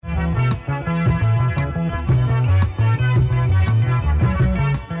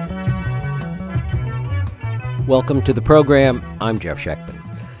Welcome to the program. I'm Jeff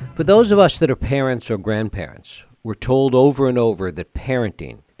Schechtman. For those of us that are parents or grandparents, we're told over and over that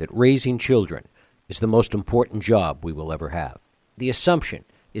parenting, that raising children, is the most important job we will ever have. The assumption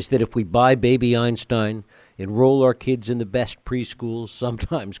is that if we buy baby Einstein, enroll our kids in the best preschools,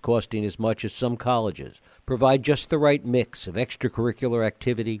 sometimes costing as much as some colleges, provide just the right mix of extracurricular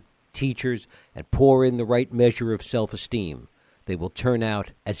activity, teachers, and pour in the right measure of self-esteem, they will turn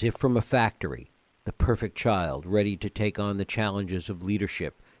out, as if from a factory, the perfect child ready to take on the challenges of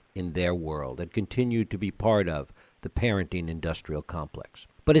leadership in their world and continue to be part of the parenting industrial complex.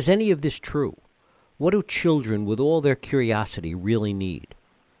 But is any of this true? What do children with all their curiosity really need?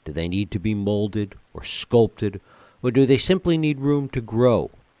 Do they need to be molded or sculpted, or do they simply need room to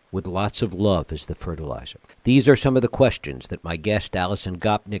grow with lots of love as the fertilizer? These are some of the questions that my guest Alison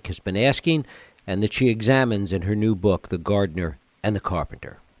Gopnik has been asking and that she examines in her new book, The Gardener and the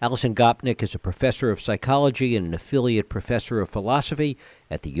Carpenter. Alison Gopnik is a professor of psychology and an affiliate professor of philosophy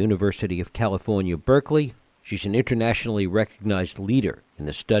at the University of California, Berkeley. She's an internationally recognized leader in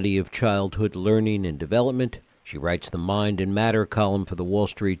the study of childhood learning and development. She writes the Mind and Matter column for the Wall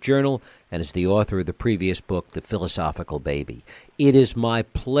Street Journal and is the author of the previous book, The Philosophical Baby. It is my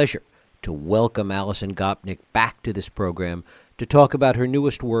pleasure to welcome Alison Gopnik back to this program to talk about her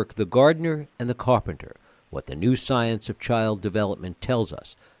newest work, The Gardener and the Carpenter, what the new science of child development tells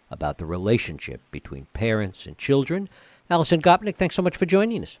us about the relationship between parents and children. Alison Gopnik, thanks so much for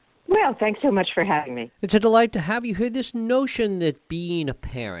joining us. Well, thanks so much for having me. It's a delight to have you here. This notion that being a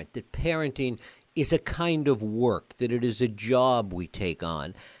parent, that parenting is a kind of work, that it is a job we take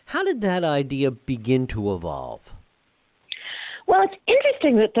on. How did that idea begin to evolve? Well, it's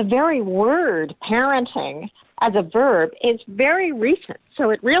interesting that the very word parenting as a verb is very recent.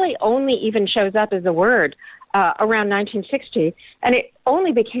 So it really only even shows up as a word around 1960, and it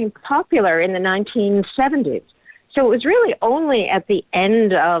only became popular in the 1970s. So it was really only at the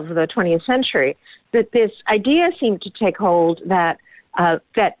end of the 20th century that this idea seemed to take hold that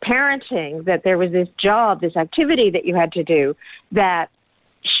parenting, that there was this job, this activity that you had to do that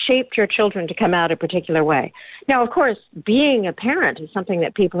shaped your children to come out a particular way. Now, of course, being a parent is something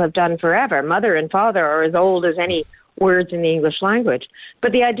that people have done forever. Mother and father are as old as any words in the English language.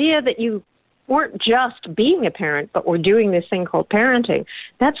 But the idea that you weren't just being a parent, but were doing this thing called parenting,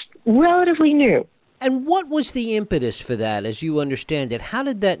 that's relatively new. And what was the impetus for that, as you understand it? How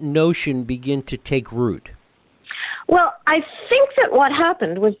did that notion begin to take root? Well, I think that what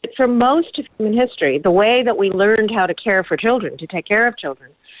happened was that for most of human history, the way that we learned how to care for children, to take care of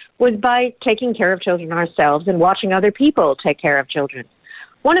children, was by taking care of children ourselves and watching other people take care of children.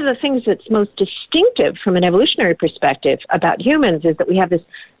 One of the things that's most distinctive from an evolutionary perspective about humans is that we have this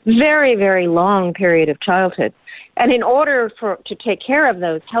very, very long period of childhood. And in order to take care of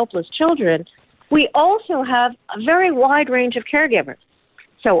those helpless children, we also have a very wide range of caregivers.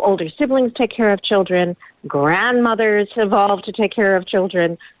 So older siblings take care of children, grandmothers evolved to take care of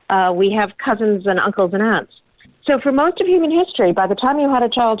children, we have cousins and uncles and aunts. So for most of human history, by the time you had a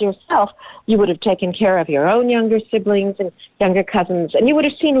child yourself, you would have taken care of your own younger siblings and younger cousins, and you would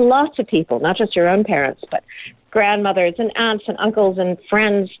have seen lots of people, not just your own parents, but grandmothers and aunts and uncles and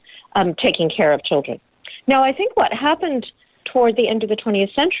friends taking care of children. Now, I think what happened toward the end of the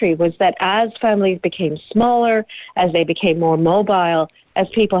 20th century was that as families became smaller, as they became more mobile, as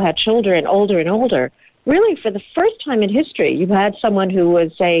people had children older and older, really for the first time in history, you had someone who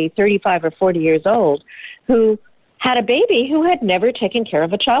was, say, 35 or 40 years old who had a baby who had never taken care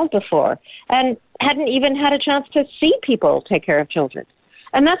of a child before and hadn't even had a chance to see people take care of children.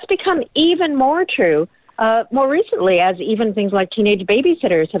 And that's become even more true more recently, as even things like teenage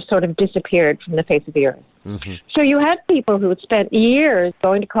babysitters have sort of disappeared from the face of the earth. Mm-hmm. So you had people who had spent years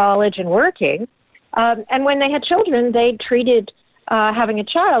going to college and working, and when they had children, they treated having a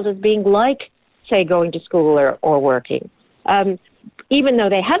child as being like, say, going to school or working, even though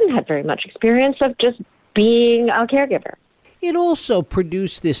they hadn't had very much experience of just being a caregiver. It also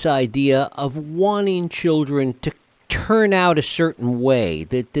produced this idea of wanting children to turn out a certain way,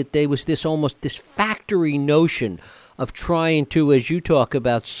 that there was this almost this factory notion of trying to, as you talk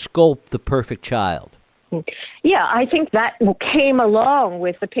about, sculpt the perfect child. Yeah, I think that came along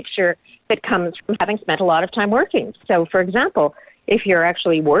with the picture that comes from having spent a lot of time working. So, for example, if you're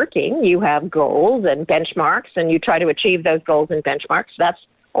actually working, you have goals and benchmarks, and you try to achieve those goals and benchmarks. That's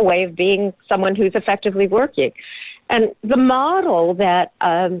a way of being someone who's effectively working. And the model that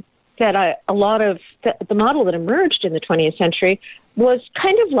the model that emerged in the 20th century was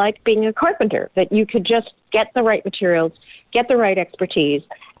kind of like being a carpenter, that you could just get the right materials, get the right expertise,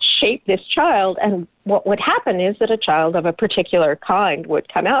 shape this child, and what would happen is that a child of a particular kind would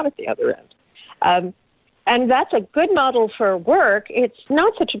come out at the other end. And that's a good model for work. It's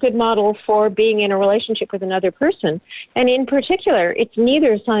not such a good model for being in a relationship with another person. And in particular, it's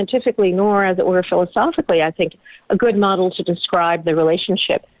neither scientifically nor, as it were, philosophically, I think, a good model to describe the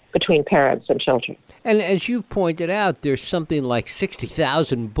relationship between parents and children. And as you've pointed out, there's something like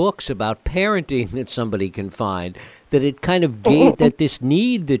 60,000 books about parenting that somebody can find, that it kind of gave, that this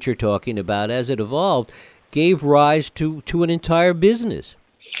need that you're talking about as it evolved gave rise to an entire business.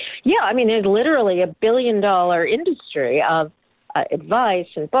 Yeah, I mean, it's literally $1 billion industry of advice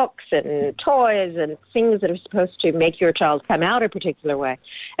and books and toys and things that are supposed to make your child come out a particular way.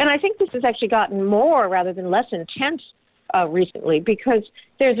 And I think this has actually gotten more rather than less intense recently, because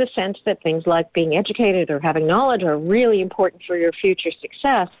there's a sense that things like being educated or having knowledge are really important for your future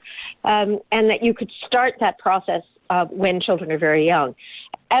success, and that you could start that process when children are very young.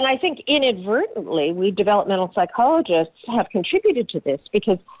 And I think inadvertently, we developmental psychologists have contributed to this,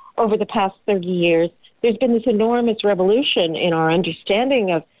 because over the past 30 years, there's been this enormous revolution in our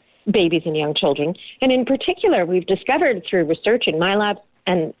understanding of babies and young children. And in particular, we've discovered through research in my lab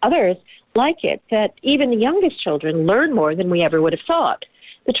and others like it, that even the youngest children learn more than we ever would have thought.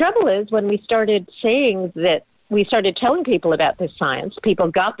 The trouble is, when we started telling people about this science, people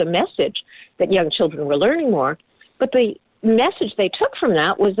got the message that young children were learning more, but the message they took from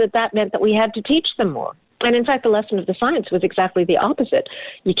that was that meant that we had to teach them more. And in fact, the lesson of the science was exactly the opposite.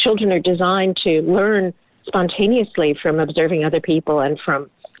 Your children are designed to learn spontaneously from observing other people and from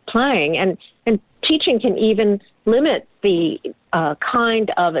playing, and teaching can even limit the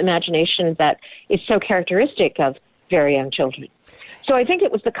kind of imagination that is so characteristic of very young children. So I think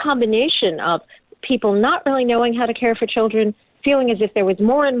it was the combination of people not really knowing how to care for children, feeling as if there was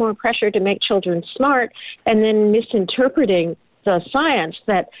more and more pressure to make children smart, and then misinterpreting the science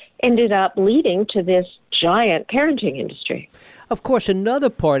that ended up leading to this giant parenting industry. Of course,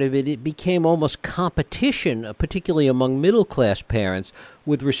 another part of it, it became almost competition, particularly among middle-class parents,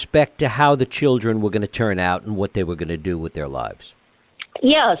 with respect to how the children were going to turn out and what they were going to do with their lives.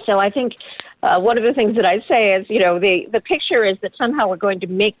 Yeah, so I think one of the things that I say is, the picture is that somehow we're going to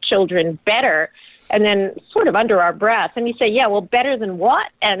make children better, and then sort of under our breath. And you say, yeah, well, better than what?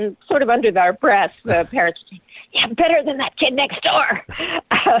 And sort of under our breath, the parents say, yeah, better than that kid next door.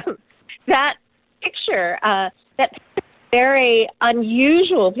 That picture, that very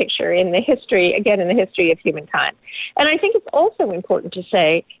unusual picture in the history of humankind. And I think it's also important to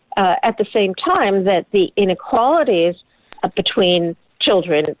say at the same time that the inequalities between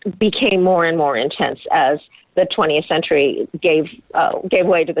children became more and more intense as the 20th century gave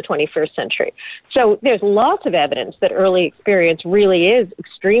way to the 21st century. So there's lots of evidence that early experience really is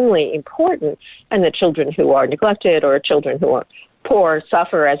extremely important, and that children who are neglected or children who are poor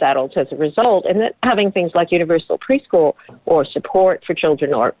suffer as adults as a result, and that having things like universal preschool or support for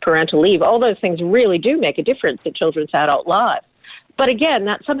children or parental leave, all those things really do make a difference in children's adult lives. But again,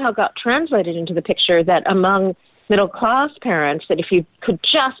 that somehow got translated into the picture that among middle-class parents, that if you could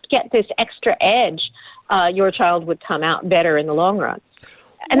just get this extra edge, your child would come out better in the long run.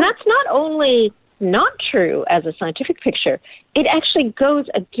 And that's not only not true as a scientific picture, it actually goes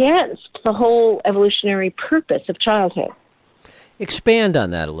against the whole evolutionary purpose of childhood. Expand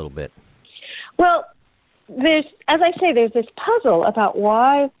on that a little bit. Well, there's this puzzle about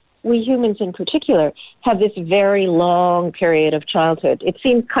why we humans in particular have this very long period of childhood. It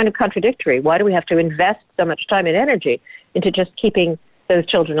seems kind of contradictory. Why do we have to invest so much time and energy into just keeping those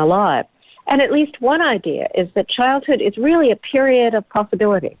children alive? And at least one idea is that childhood is really a period of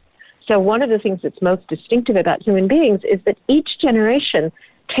possibility. So one of the things that's most distinctive about human beings is that each generation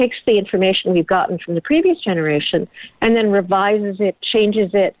takes the information we've gotten from the previous generation and then revises it,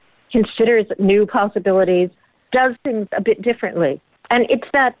 changes it, considers new possibilities, does things a bit differently. And it's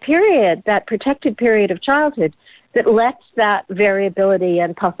that period, that protected period of childhood, that lets that variability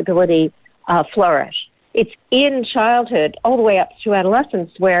and possibility flourish. It's in childhood all the way up to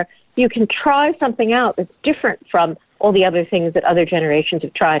adolescence where you can try something out that's different from all the other things that other generations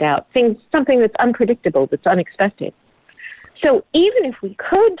have tried out, something that's unpredictable, that's unexpected. So even if we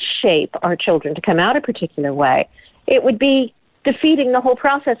could shape our children to come out a particular way, it would be defeating the whole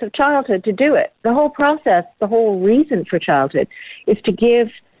process of childhood to do it. The whole process, the whole reason for childhood is to give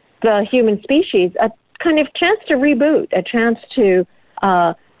the human species a kind of chance to reboot, a chance to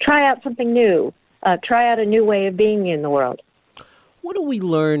try out something new, try out a new way of being in the world. What do we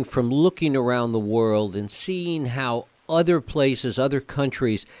learn from looking around the world and seeing how other places, other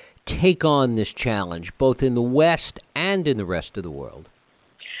countries take on this challenge, both in the West and in the rest of the world?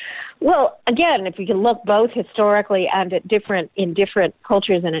 Well, again, if we can look both historically and in different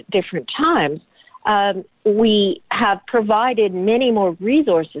cultures and at different times, we have provided many more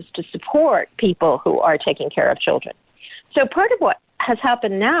resources to support people who are taking care of children. So part of what has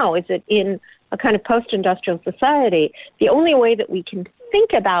happened now is that in a kind of post-industrial society, the only way that we can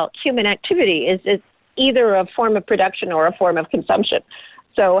think about human activity is either a form of production or a form of consumption.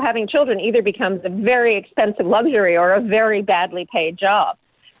 So having children either becomes a very expensive luxury or a very badly paid job.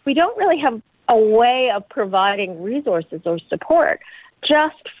 We don't really have a way of providing resources or support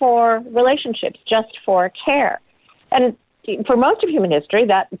just for relationships, just for care. And for most of human history,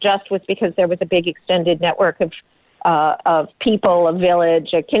 that just was because there was a big extended network of people, a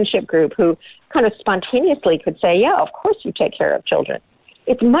village, a kinship group who kind of spontaneously could say, yeah, of course you take care of children.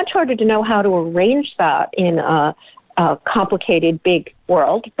 It's much harder to know how to arrange that in a complicated, big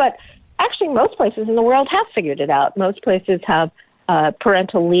world. But actually, most places in the world have figured it out. Most places have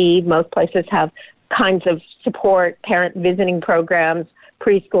parental leave. Most places have kinds of support, parent visiting programs,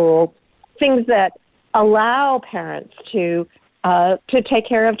 preschool, things that allow parents to take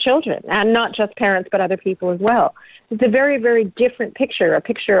care of children, and not just parents, but other people as well. It's a very, very different picture, a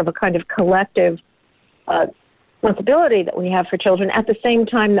picture of a kind of collective responsibility that we have for children at the same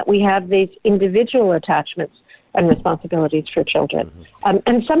time that we have these individual attachments and responsibilities for children.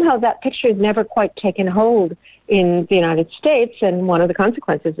 And somehow that picture has never quite taken hold in the United States, and one of the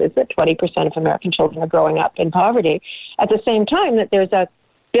consequences is that 20% of American children are growing up in poverty, at the same time that there's a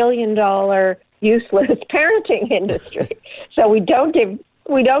billion-dollar useless parenting industry. So we don't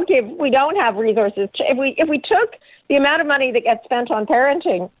have resources. If we took the amount of money that gets spent on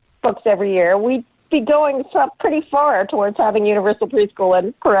parenting books every year, we'd be going pretty far towards having universal preschool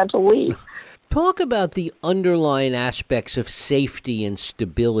and parental leave. Talk about the underlying aspects of safety and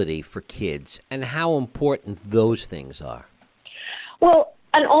stability for kids and how important those things are. Well,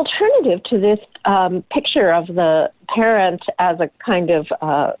 an alternative to this picture of the parent as a kind of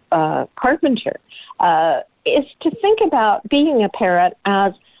carpenter is to think about being a parent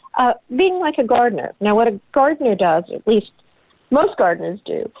as being like a gardener. Now, what a gardener does, at least most gardeners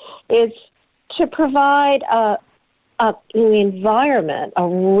do, is to provide an environment, a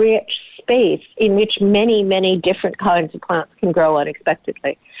rich space in which many, many different kinds of plants can grow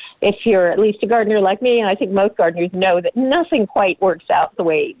unexpectedly. If you're at least a gardener like me, and I think most gardeners know that nothing quite works out the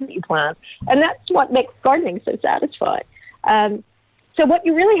way you plan, and that's what makes gardening so satisfying. So what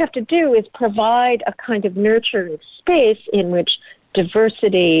you really have to do is provide a kind of nurturing space in which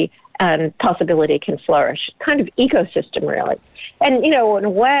diversity and possibility can flourish, kind of ecosystem, really. And, in a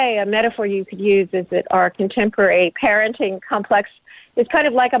way, a metaphor you could use is that our contemporary parenting complex is kind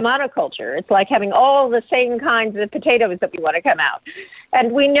of like a monoculture. It's like having all the same kinds of potatoes that we want to come out.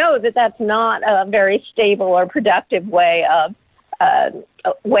 And we know that that's not a very stable or productive way of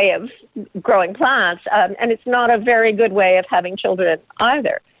growing plants, and it's not a very good way of having children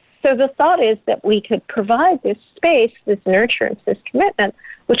either. So the thought is that we could provide this space, this nurturance, this commitment,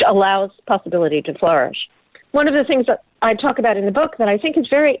 which allows possibility to flourish. One of the things that I talk about in the book that I think is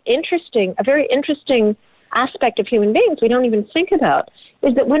very interesting, a very interesting aspect of human beings we don't even think about,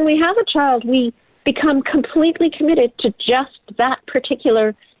 is that when we have a child, we become completely committed to just that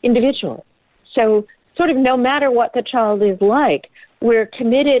particular individual. So sort of no matter what the child is like, we're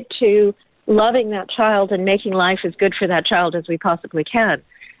committed to loving that child and making life as good for that child as we possibly can.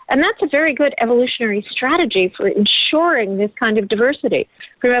 And that's a very good evolutionary strategy for ensuring this kind of diversity.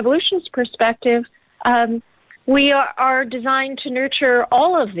 From evolution's perspective, we are designed to nurture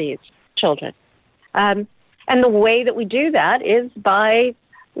all of these children. And the way that we do that is by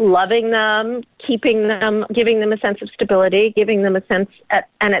loving them, keeping them, giving them a sense of stability, giving them a sense,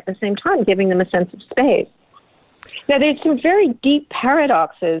 and at the same time, giving them a sense of space. Now, there's some very deep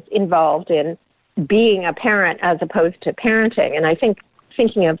paradoxes involved in being a parent as opposed to parenting. And I think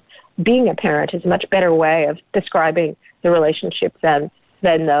thinking of being a parent is a much better way of describing the relationship than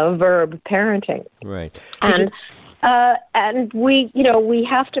the verb parenting. Right. And we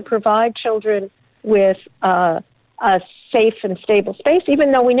have to provide children with a safe and stable space,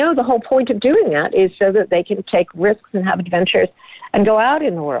 even though we know the whole point of doing that is so that they can take risks and have adventures and go out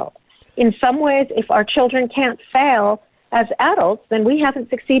in the world. In some ways, if our children can't fail as adults, then we haven't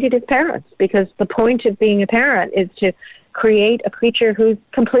succeeded as parents, because the point of being a parent is to create a creature who's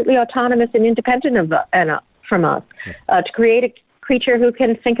completely autonomous and independent from us, to create a creature who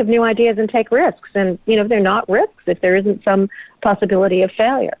can think of new ideas and take risks. And, they're not risks if there isn't some possibility of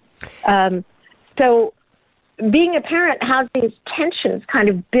failure. So being a parent has these tensions kind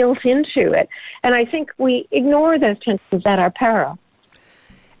of built into it. And I think we ignore those tensions at our peril.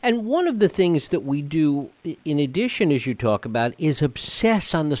 And one of the things that we do, in addition, as you talk about, is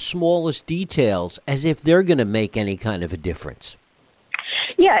obsess on the smallest details as if they're going to make any kind of a difference.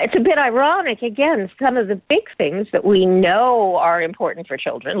 Yeah, it's a bit ironic. Again, some of the big things that we know are important for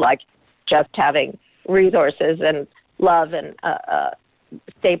children, like just having resources and love and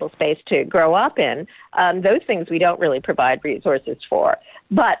stable space to grow up in, those things we don't really provide resources for.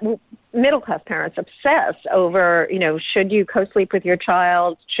 But middle-class parents obsess over, should you co-sleep with your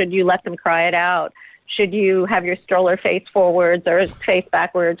child? Should you let them cry it out? Should you have your stroller face forwards or face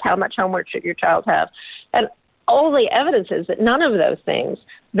backwards? How much homework should your child have? And all the evidence is that none of those things,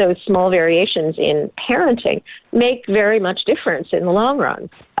 those small variations in parenting, make very much difference in the long run.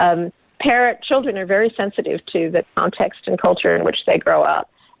 Children are very sensitive to the context and culture in which they grow up.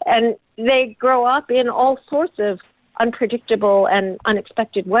 And they grow up in all sorts of unpredictable and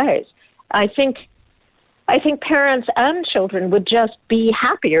unexpected ways. I think parents and children would just be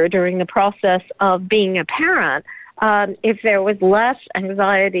happier during the process of being a parent if there was less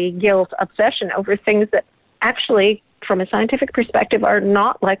anxiety, guilt, obsession over things that actually, from a scientific perspective, are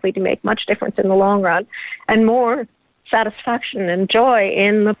not likely to make much difference in the long run, and more satisfaction and joy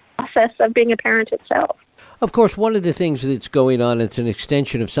in the process of being a parent itself. Of course, one of the things that's going on, it's an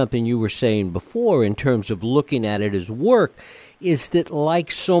extension of something you were saying before in terms of looking at it as work, is that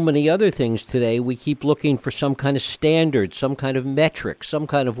like so many other things today, we keep looking for some kind of standard, some kind of metric, some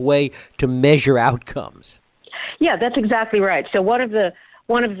kind of way to measure outcomes. Yeah, that's exactly right. So one of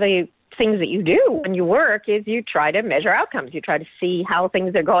the things that you do when you work is you try to measure outcomes. You try to see how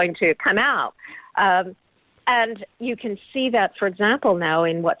things are going to come out. And you can see that, for example, now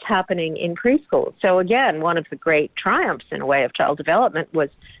in what's happening in preschool. So again, one of the great triumphs in a way of child development was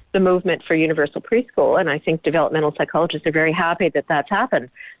the movement for universal preschool. And I think developmental psychologists are very happy that that's happened.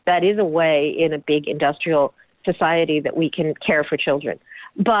 That is a way in a big industrial society that we can care for children.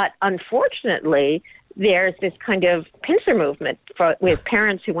 But unfortunately, there's this kind of pincer movement with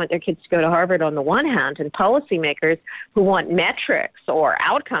parents who want their kids to go to Harvard on the one hand and policymakers who want metrics or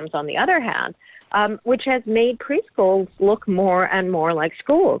outcomes on the other hand, which has made preschools look more and more like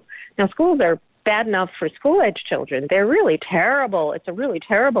schools. Now, schools are bad enough for school-age children. They're really terrible. It's a really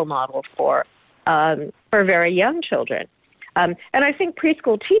terrible model for very young children. And I think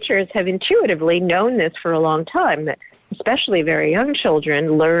preschool teachers have intuitively known this for a long time, that especially very young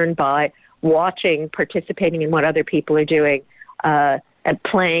children learn by watching, participating in what other people are doing, and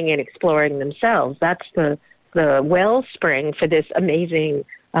playing and exploring themselves. That's the wellspring for this amazing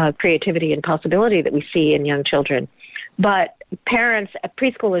creativity and possibility that we see in young children. But parents,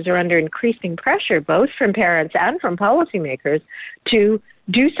 preschoolers are under increasing pressure, both from parents and from policymakers, to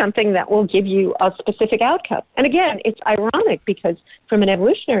do something that will give you a specific outcome. And again, it's ironic because from an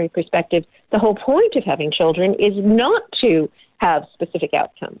evolutionary perspective, the whole point of having children is not to have specific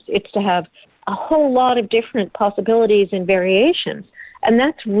outcomes. It's to have a whole lot of different possibilities and variations. And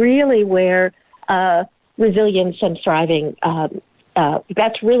that's really where resilience and thriving come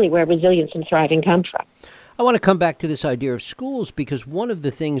from. I want to come back to this idea of schools because one of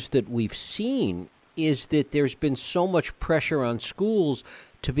the things that we've seen is that there's been so much pressure on schools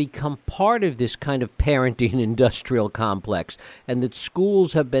to become part of this kind of parenting industrial complex, and that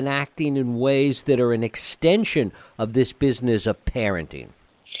schools have been acting in ways that are an extension of this business of parenting.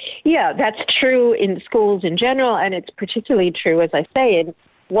 Yeah, that's true in schools in general, and it's particularly true, as I say, in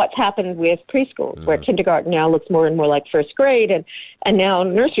what's happened with preschools, where kindergarten now looks more and more like first grade, and now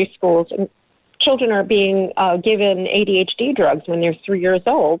nursery schools. And children are being given ADHD drugs when they're 3 years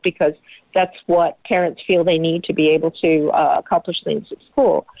old because that's what parents feel they need to be able to accomplish things at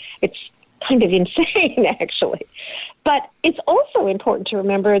school. It's kind of insane, actually. But it's also important to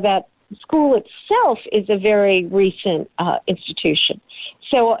remember that school itself is a very recent institution.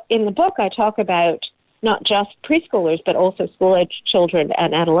 So in the book, I talk about not just preschoolers, but also school-age children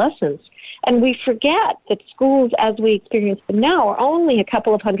and adolescents. And we forget that schools, as we experience them now, are only a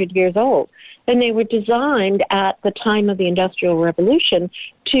couple of hundred years old. And they were designed at the time of the Industrial Revolution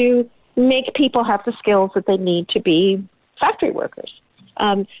to make people have the skills that they need to be factory workers.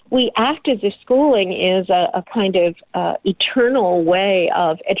 We act as if schooling is a kind of eternal way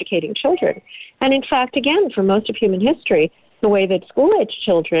of educating children. And in fact, again, for most of human history, the way that school-age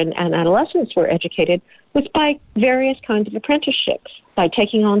children and adolescents were educated was by various kinds of apprenticeships, by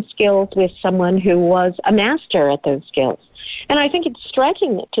taking on skills with someone who was a master at those skills. And I think it's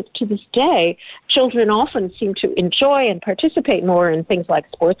striking that to this day, children often seem to enjoy and participate more in things like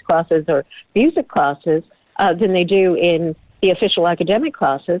sports classes or music classes than they do in the official academic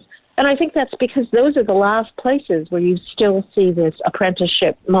classes. And I think that's because those are the last places where you still see this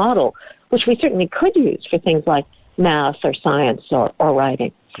apprenticeship model, which we certainly could use for things like math or science or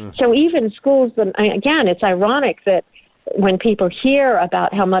writing. So even schools, again, it's ironic that when people hear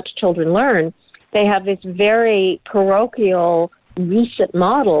about how much children learn, they have this very parochial recent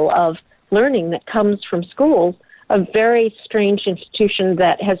model of learning that comes from schools, a very strange institution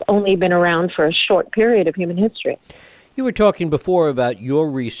that has only been around for a short period of human history. You were talking before about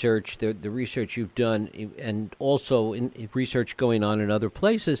your research, the research you've done, and also in research going on in other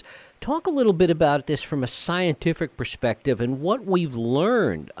places. Talk a little bit about this from a scientific perspective and what we've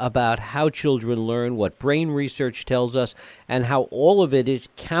learned about how children learn, what brain research tells us, and how all of it is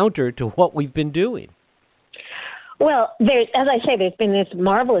counter to what we've been doing. Well, as I say, there's been this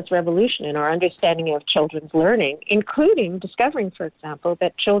marvelous revolution in our understanding of children's learning, including discovering, for example,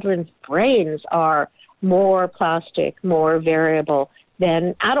 that children's brains are more plastic, more variable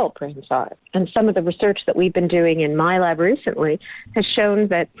than adult brains are. And some of the research that we've been doing in my lab recently has shown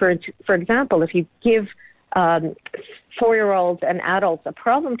that, for example, if you give 4-year-olds and adults a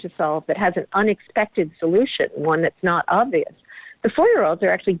problem to solve that has an unexpected solution, one that's not obvious, the 4-year-olds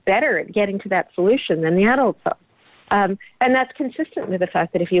are actually better at getting to that solution than the adults are. And that's consistent with the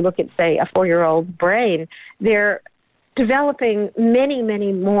fact that if you look at, say, a 4-year-old brain, they're developing many,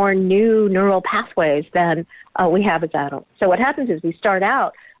 many more new neural pathways than we have as adults. So what happens is we start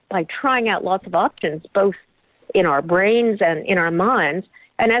out by trying out lots of options, both in our brains and in our minds.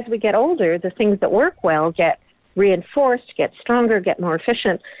 And as we get older, the things that work well get reinforced, get stronger, get more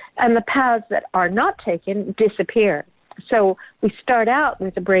efficient, and the paths that are not taken disappear. So we start out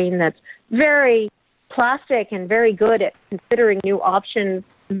with a brain that's very plastic and very good at considering new options,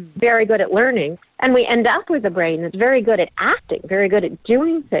 very good at learning, and we end up with a brain that's very good at acting, very good at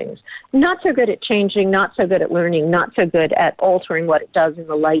doing things, not so good at changing, not so good at learning, not so good at altering what it does in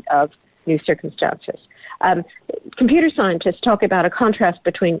the light of new circumstances. Computer scientists talk about a contrast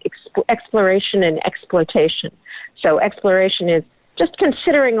between exploration and exploitation. So exploration is just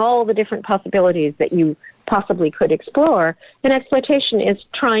considering all the different possibilities that you possibly could explore, and exploitation is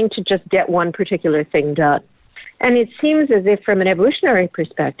trying to just get one particular thing done. And it seems as if from an evolutionary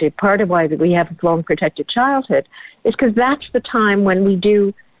perspective, part of why we have a long protected childhood is because that's the time when we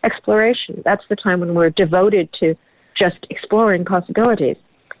do exploration. That's the time when we're devoted to just exploring possibilities.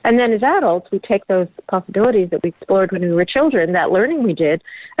 And then as adults, we take those possibilities that we explored when we were children, that learning we did,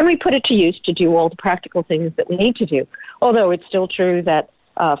 and we put it to use to do all the practical things that we need to do. Although it's still true that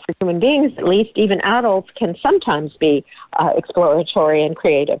for human beings, at least, even adults can sometimes be exploratory and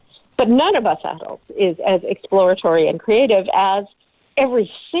creative. But none of us adults is as exploratory and creative as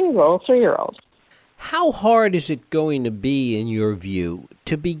every single 3-year-old. How hard is it going to be, in your view,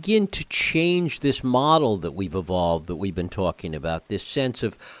 to begin to change this model that we've evolved, that we've been talking about, this sense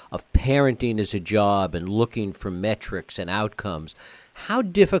of parenting as a job and looking for metrics and outcomes? How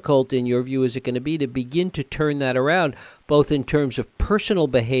difficult, in your view, is it going to be to begin to turn that around, both in terms of personal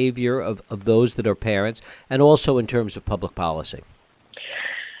behavior of those that are parents and also in terms of public policy?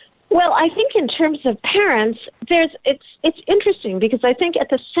 Well, I think in terms of parents, it's interesting because I think at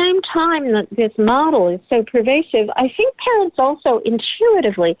the same time that this model is so pervasive, I think parents also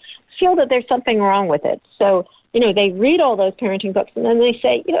intuitively feel that there's something wrong with it. So, they read all those parenting books and then they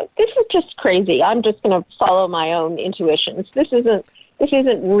say, this is just crazy. I'm just going to follow my own intuitions. This isn't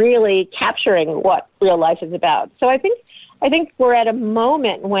really capturing what real life is about. So I think we're at a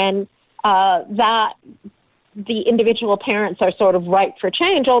moment when that the individual parents are sort of ripe for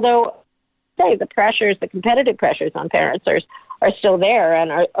change, although the competitive pressures on parents are still there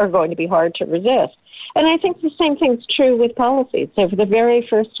and are going to be hard to resist. And I think the same thing's true with policies. So for the very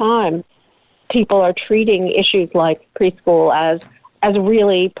first time, people are treating issues like preschool as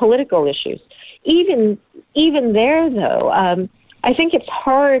really political issues. Even there, though, I think it's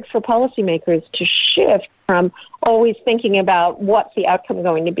hard for policymakers to shift from always thinking about what's the outcome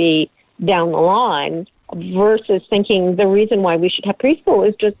going to be down the line versus thinking the reason why we should have preschool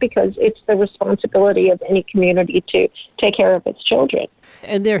is just because it's the responsibility of any community to take care of its children.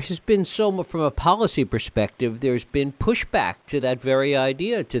 And there has been from a policy perspective, there's been pushback to that very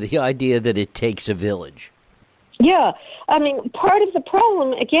idea, to the idea that it takes a village. Yeah. I mean, part of the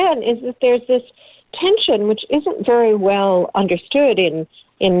problem, again, is that there's this tension which isn't very well understood in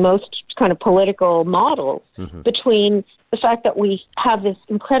most kind of political models between the fact that we have this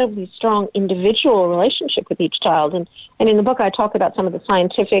incredibly strong individual relationship with each child. And in the book, I talk about some of the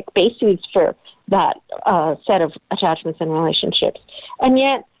scientific bases for that set of attachments and relationships. And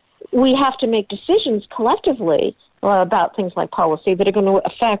yet we have to make decisions collectively about things like policy that are going to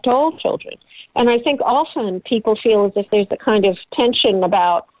affect all children. And I think often people feel as if there's a kind of tension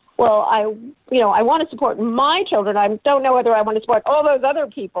about, well, I want to support my children. I don't know whether I want to support all those other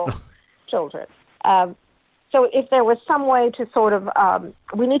people's children. So if there was some way to sort of,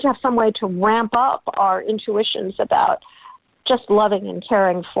 we need to have some way to ramp up our intuitions about just loving and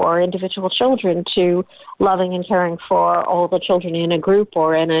caring for individual children to loving and caring for all the children in a group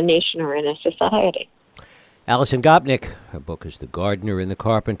or in a nation or in a society. Alison Gopnik, her book is The Gardener and the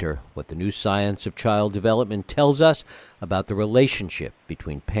Carpenter, What the New Science of Child Development Tells Us About the Relationship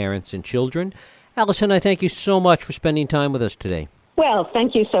Between Parents and Children. Alison, I thank you so much for spending time with us today. Well,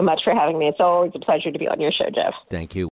 thank you so much for having me. It's always a pleasure to be on your show, Jeff. Thank you.